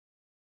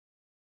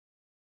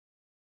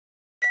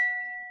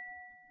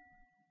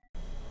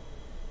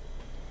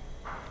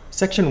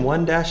Section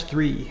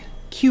 1-3,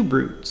 cube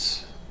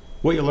roots.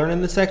 What you'll learn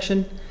in this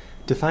section: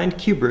 to find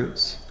cube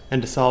roots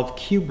and to solve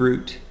cube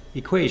root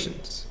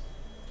equations.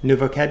 New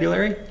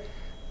vocabulary: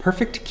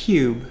 perfect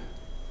cube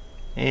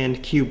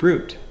and cube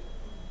root.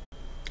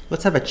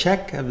 Let's have a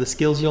check of the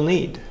skills you'll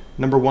need.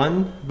 Number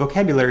 1,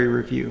 vocabulary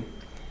review.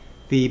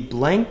 The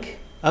blank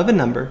of a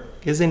number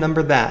is a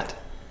number that,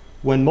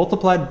 when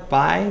multiplied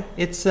by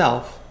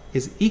itself,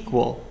 is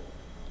equal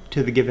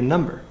to the given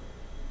number.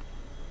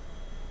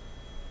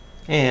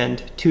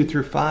 And 2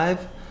 through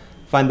 5,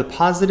 find the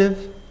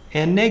positive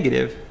and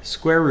negative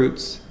square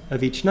roots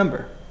of each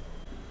number.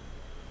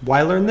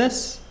 Why learn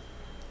this?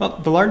 Well,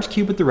 the large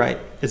cube at the right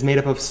is made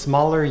up of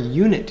smaller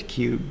unit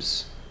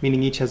cubes,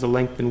 meaning each has a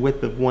length and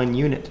width of 1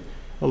 unit,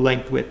 a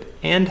length, width,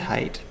 and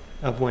height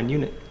of 1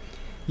 unit.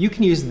 You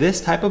can use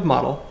this type of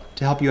model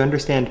to help you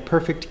understand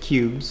perfect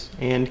cubes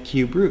and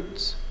cube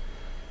roots.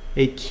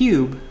 A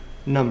cube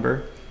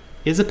number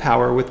is a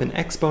power with an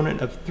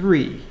exponent of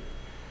 3.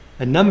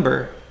 A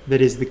number that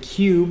is the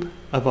cube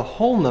of a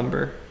whole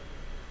number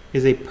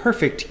is a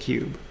perfect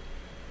cube.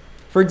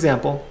 For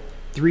example,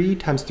 3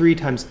 times 3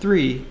 times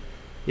 3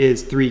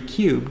 is 3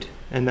 cubed,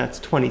 and that's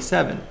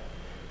 27.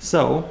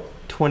 So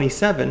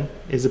 27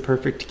 is a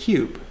perfect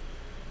cube.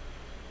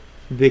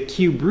 The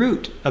cube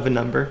root of a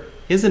number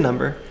is a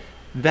number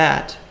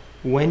that,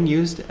 when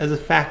used as a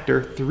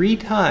factor 3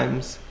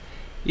 times,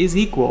 is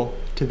equal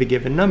to the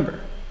given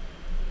number.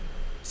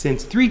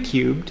 Since 3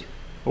 cubed,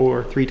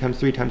 or 3 times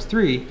 3 times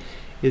 3,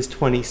 is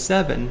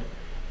 27,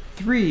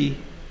 3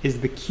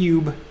 is the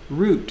cube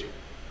root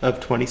of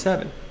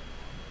 27.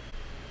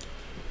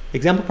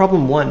 Example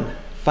problem 1,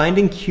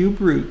 finding cube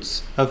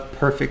roots of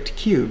perfect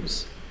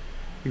cubes.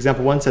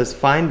 Example 1 says,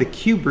 find the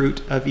cube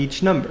root of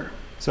each number.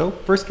 So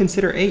first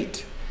consider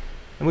 8.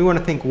 And we want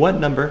to think what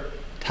number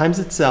times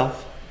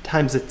itself,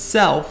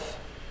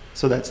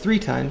 so that's 3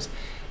 times,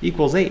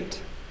 equals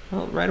 8.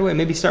 Well, right away,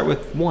 maybe start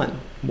with 1.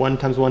 1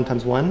 times 1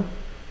 times 1.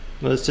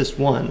 Well, it's just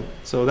 1,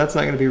 so that's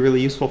not going to be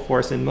really useful for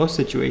us in most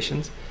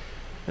situations.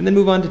 And then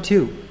move on to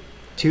 2.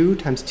 2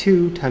 times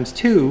 2 times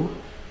 2,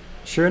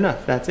 sure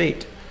enough, that's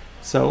 8.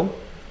 So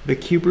the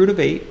cube root of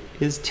 8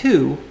 is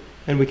 2,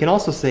 and we can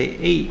also say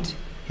 8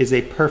 is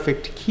a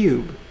perfect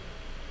cube.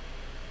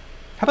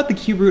 How about the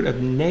cube root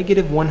of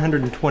negative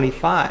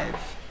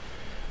 125?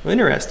 Well,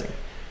 interesting.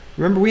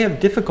 Remember, we have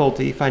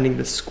difficulty finding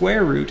the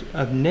square root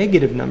of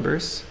negative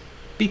numbers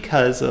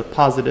because a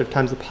positive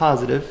times a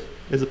positive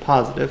is a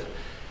positive,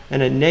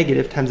 and a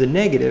negative times a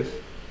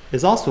negative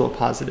is also a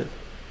positive.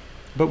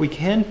 But we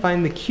can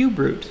find the cube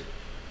root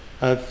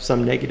of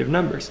some negative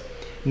numbers.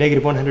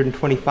 Negative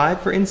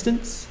 125, for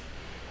instance.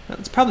 Now,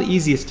 it's probably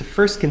easiest to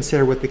first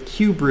consider what the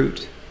cube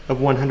root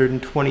of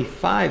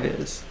 125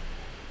 is.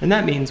 And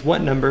that means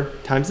what number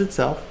times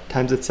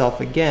itself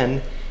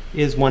again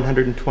is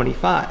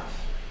 125.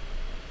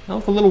 Now,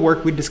 with a little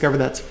work, we'd discover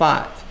that's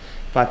 5.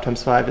 5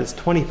 times 5 is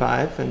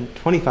 25, and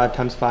 25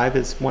 times 5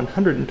 is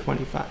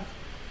 125.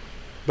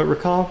 But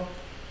recall,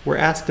 we're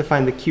asked to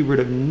find the cube root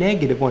of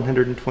negative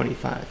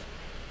 125.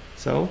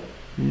 So,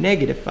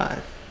 negative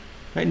 5.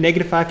 Right?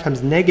 Negative 5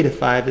 times negative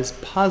 5 is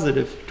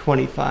positive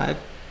 25.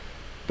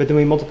 But then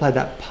we multiply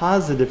that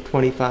positive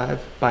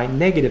 25 by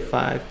negative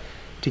 5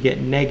 to get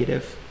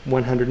negative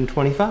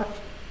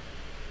 125.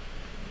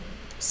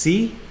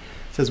 C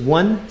says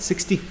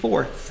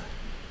 1/64.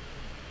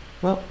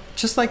 Well,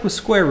 just like with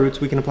square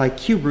roots, we can apply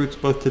cube roots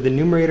both to the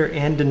numerator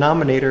and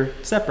denominator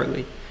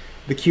separately.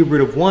 The cube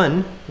root of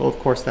 1, well, of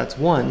course, that's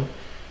 1.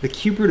 The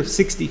cube root of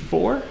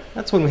 64,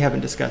 that's one we haven't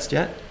discussed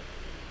yet,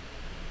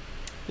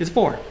 is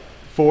 4.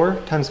 4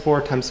 times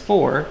 4 times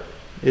 4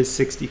 is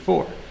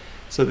 64.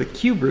 So the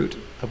cube root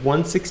of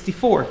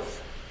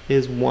 1/64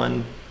 is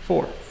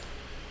 1/4.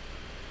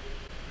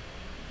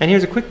 And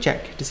here's a quick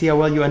check to see how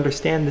well you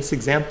understand this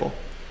example.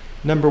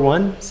 Number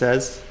 1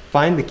 says,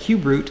 find the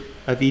cube root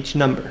of each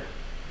number.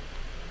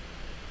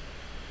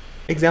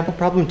 Example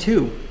problem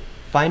 2,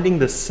 finding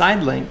the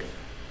side length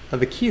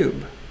of a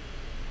cube.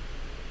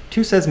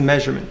 2 says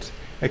measurement.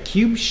 A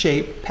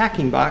cube-shaped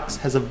packing box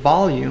has a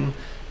volume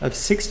of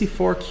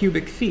 64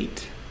 cubic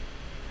feet.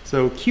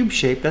 So cube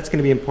shape, that's going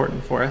to be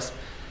important for us.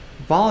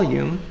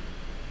 Volume,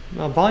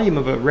 well, volume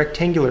of a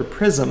rectangular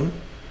prism,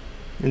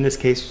 in this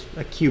case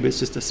a cube is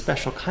just a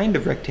special kind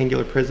of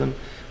rectangular prism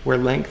where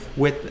length,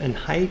 width, and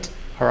height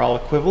are all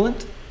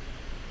equivalent.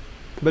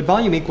 But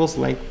volume equals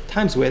length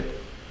times width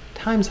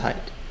times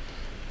height.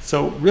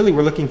 So really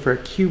we're looking for a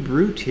cube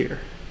root here.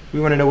 We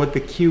want to know what the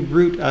cube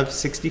root of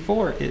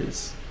 64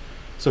 is.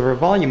 So if our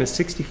volume is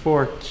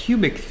 64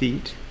 cubic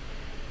feet,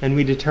 and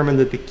we determine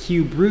that the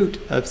cube root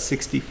of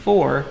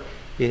 64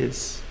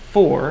 is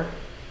 4,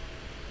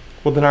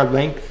 well then our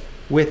length,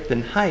 width,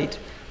 and height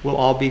will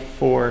all be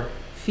 4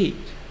 feet.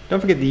 Don't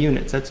forget the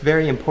units, that's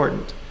very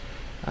important.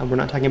 We're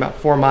not talking about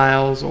 4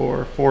 miles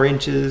or 4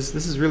 inches,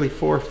 this is really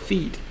 4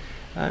 feet.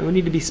 We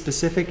need to be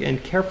specific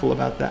and careful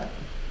about that.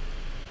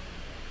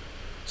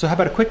 So how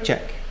about a quick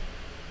check?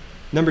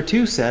 Number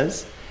 2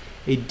 says,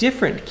 a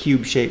different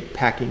cube-shaped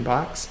packing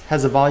box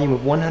has a volume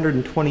of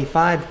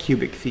 125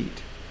 cubic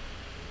feet.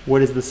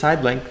 what is the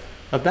side length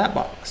of that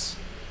box?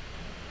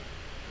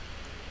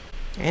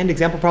 And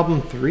example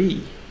problem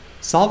 3,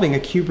 solving a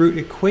cube root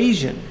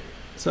equation.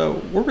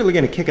 So we're really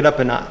going to kick it up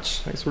a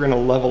notch. So we're going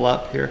to level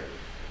up here.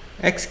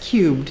 X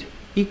cubed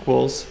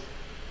equals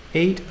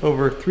 8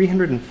 over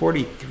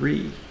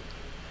 343.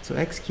 So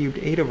x cubed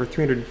 8 over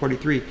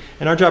 343.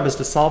 And our job is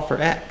to solve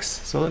for x.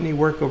 So let me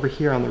work over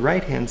here on the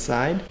right hand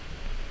side.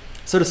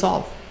 So to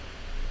solve,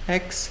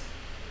 x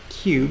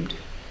cubed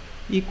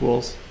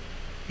equals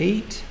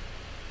 8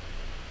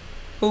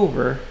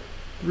 over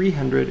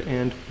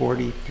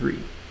 343.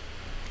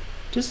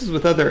 Just as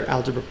with other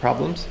algebra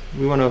problems,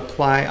 we want to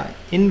apply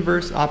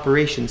inverse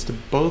operations to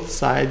both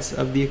sides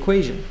of the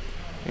equation.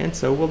 And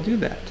so we'll do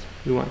that.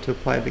 We want to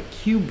apply the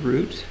cube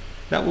root.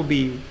 That will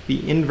be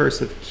the inverse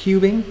of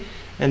cubing,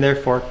 and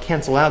therefore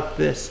cancel out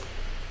this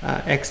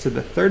x to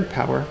the third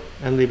power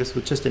and leave us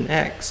with just an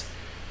x.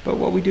 But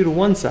what we do to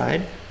one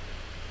side,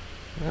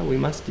 well, we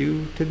must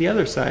do to the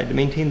other side to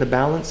maintain the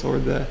balance or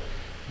the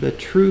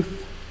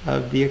truth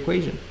of the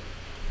equation.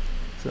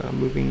 So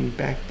moving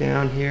back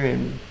down here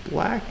in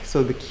black,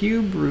 so the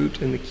cube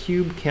root and the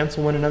cube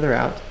cancel one another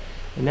out,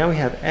 and now we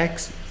have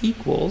x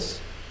equals,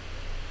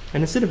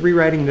 and instead of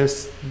rewriting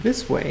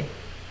this way,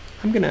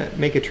 I'm going to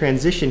make a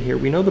transition here.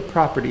 We know the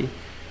property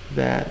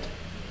that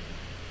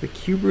the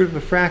cube root of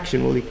a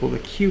fraction will equal the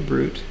cube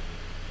root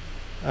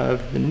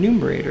of the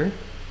numerator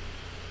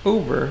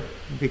over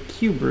the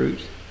cube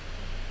root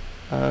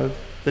of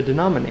the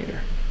denominator.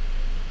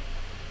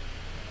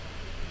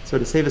 So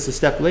to save us a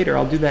step later,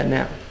 I'll do that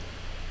now.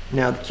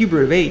 Now the cube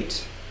root of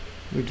 8,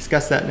 we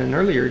discussed that in an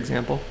earlier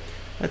example,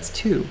 that's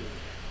 2.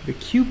 The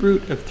cube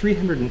root of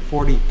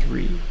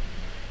 343.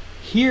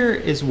 Here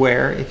is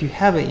where, if you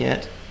haven't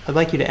yet, I'd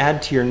like you to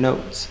add to your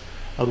notes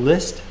a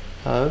list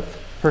of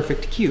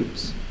perfect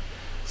cubes.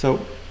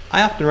 So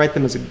I often write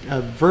them as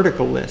a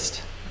vertical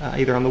list,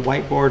 either on the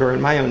whiteboard or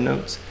in my own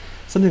notes,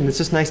 something that's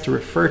just nice to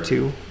refer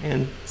to,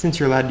 and since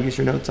you're allowed to use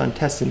your notes on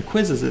tests and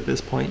quizzes at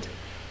this point,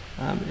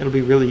 it'll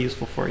be really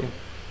useful for you.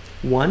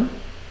 1,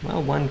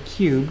 well, 1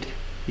 cubed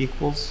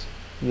equals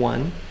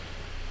 1.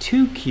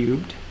 2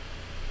 cubed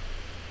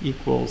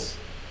equals,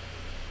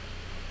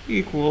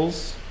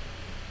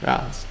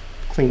 let's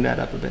clean that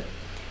up a bit,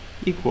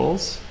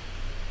 equals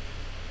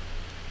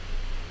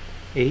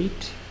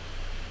 8.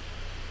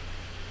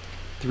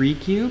 3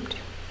 cubed,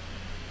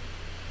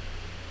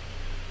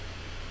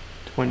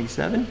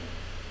 27.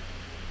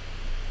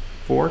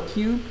 4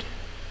 cubed,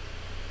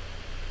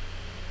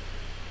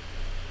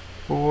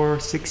 4,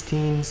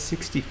 16,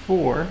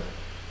 64.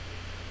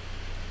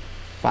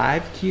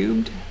 5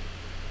 cubed,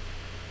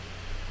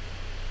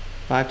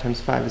 5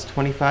 times 5 is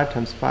 25,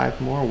 times 5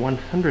 more,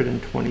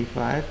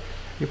 125.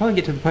 You'll probably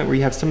get to the point where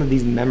you have some of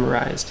these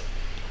memorized.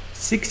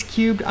 6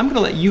 cubed, I'm going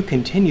to let you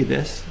continue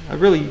this. I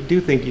really do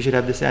think you should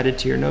have this added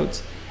to your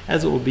notes,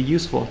 as it will be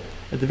useful.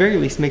 At the very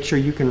least, make sure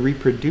you can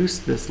reproduce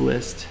this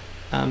list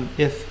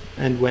if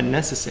and when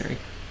necessary.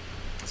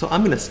 So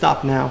I'm going to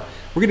stop now.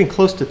 We're getting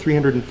close to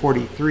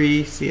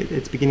 343. See,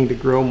 it's beginning to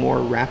grow more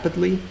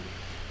rapidly.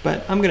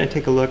 But I'm going to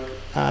take a look.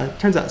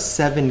 Turns out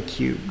 7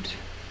 cubed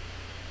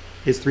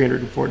is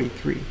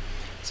 343.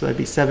 So that'd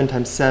be 7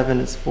 times 7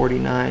 is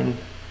 49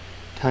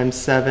 times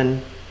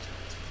 7.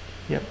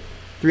 Yep,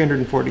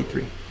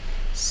 343.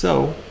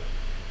 So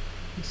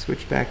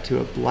switch back to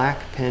a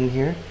black pen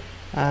here.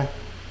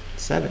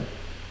 7.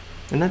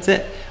 And that's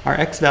it. Our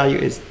x value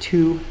is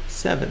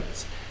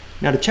 2/7.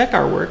 Now to check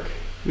our work,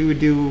 we would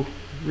do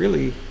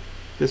really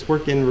this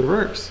work in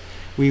reverse.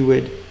 We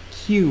would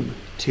cube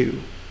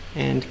 2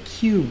 and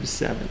cube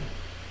 7.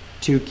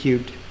 2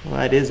 cubed, well,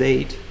 that is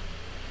 8.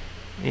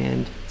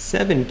 And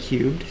 7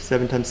 cubed,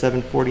 7 times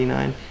 7,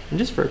 49. And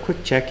just for a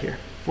quick check here,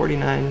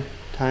 49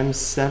 times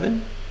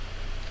 7,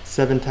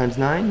 7 times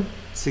 9,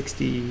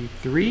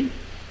 63.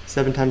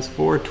 7 times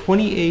 4,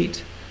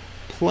 28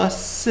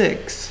 plus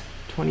 6,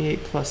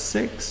 28 plus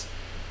 6,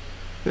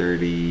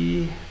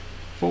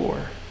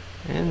 34.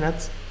 And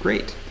that's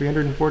great,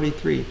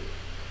 343.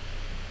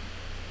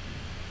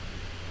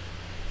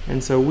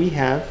 And so we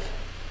have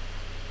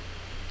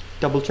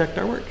double-checked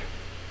our work.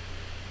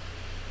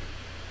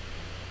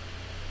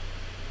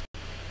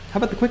 How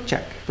about the quick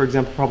check? For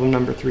example, problem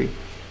number 3.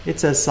 It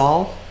says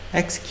solve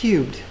x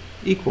cubed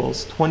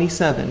equals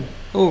 27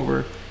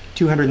 over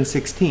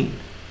 216.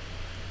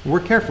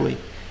 Work carefully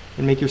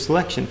and make your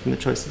selection from the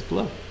choices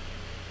below.